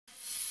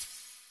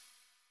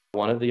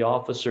One of the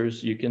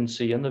officers, you can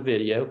see in the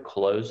video,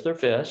 closed their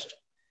fist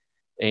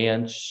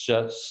and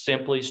just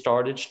simply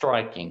started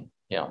striking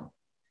him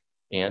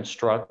and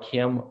struck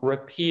him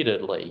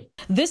repeatedly.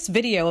 This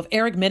video of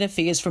Eric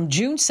Menifee is from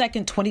June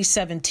 2nd,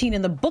 2017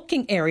 in the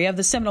booking area of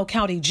the Seminole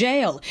County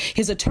Jail.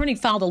 His attorney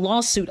filed a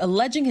lawsuit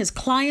alleging his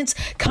client's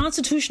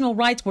constitutional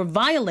rights were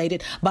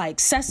violated by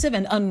excessive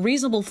and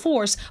unreasonable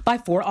force by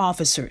 4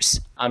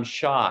 officers. I'm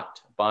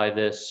shocked by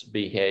this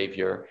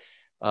behavior.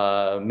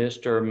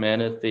 Mr.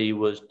 Menifee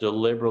was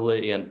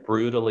deliberately and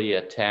brutally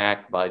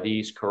attacked by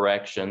these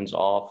corrections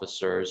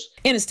officers.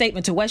 In a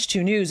statement to West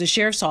 2 News, the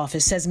sheriff's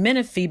office says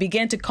Menifee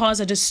began to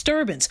cause a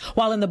disturbance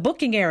while in the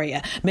booking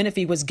area.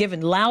 Menifee was given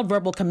loud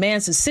verbal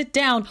commands to sit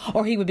down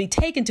or he would be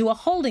taken to a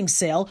holding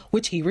cell,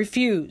 which he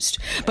refused.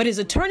 But his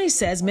attorney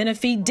says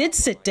Menifee did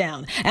sit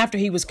down after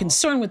he was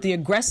concerned with the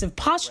aggressive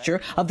posture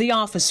of the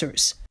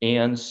officers.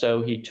 And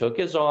so he took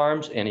his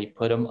arms and he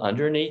put them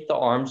underneath the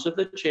arms of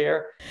the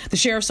chair. The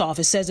sheriff's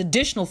office says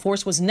additional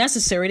force was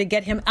necessary to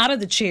get him out of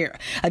the chair.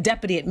 A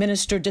deputy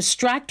administered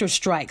distractor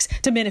strikes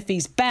to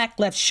Menifee's back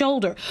left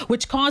shoulder,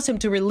 which caused him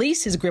to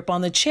release his grip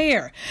on the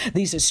chair.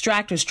 These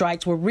distractor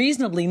strikes were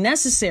reasonably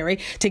necessary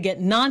to get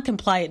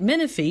non-compliant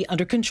Menifee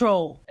under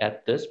control.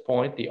 At this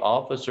point, the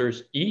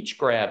officers each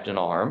grabbed an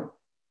arm.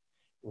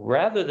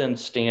 Rather than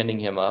standing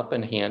him up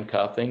and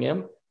handcuffing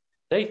him,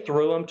 they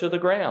threw him to the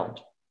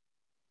ground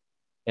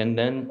and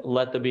then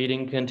let the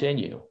beating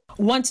continue.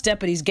 Once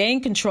deputies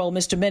gained control,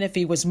 Mr.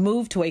 Menifee was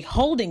moved to a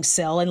holding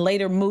cell and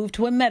later moved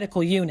to a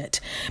medical unit.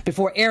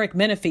 Before Eric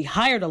Menifee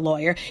hired a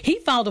lawyer, he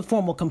filed a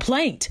formal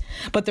complaint.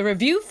 But the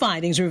review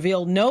findings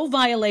revealed no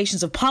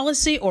violations of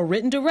policy or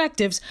written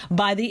directives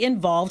by the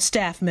involved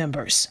staff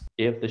members.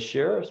 If the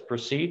sheriff's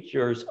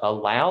procedures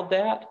allowed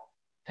that,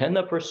 then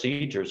the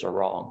procedures are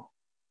wrong.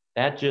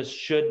 That just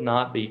should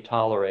not be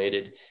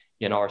tolerated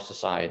in our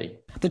society.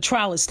 The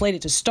trial is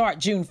slated to start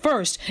June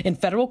 1st in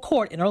federal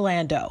court in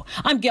Orlando.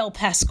 I'm Gail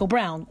Pascal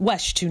Brown,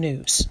 West 2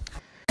 News.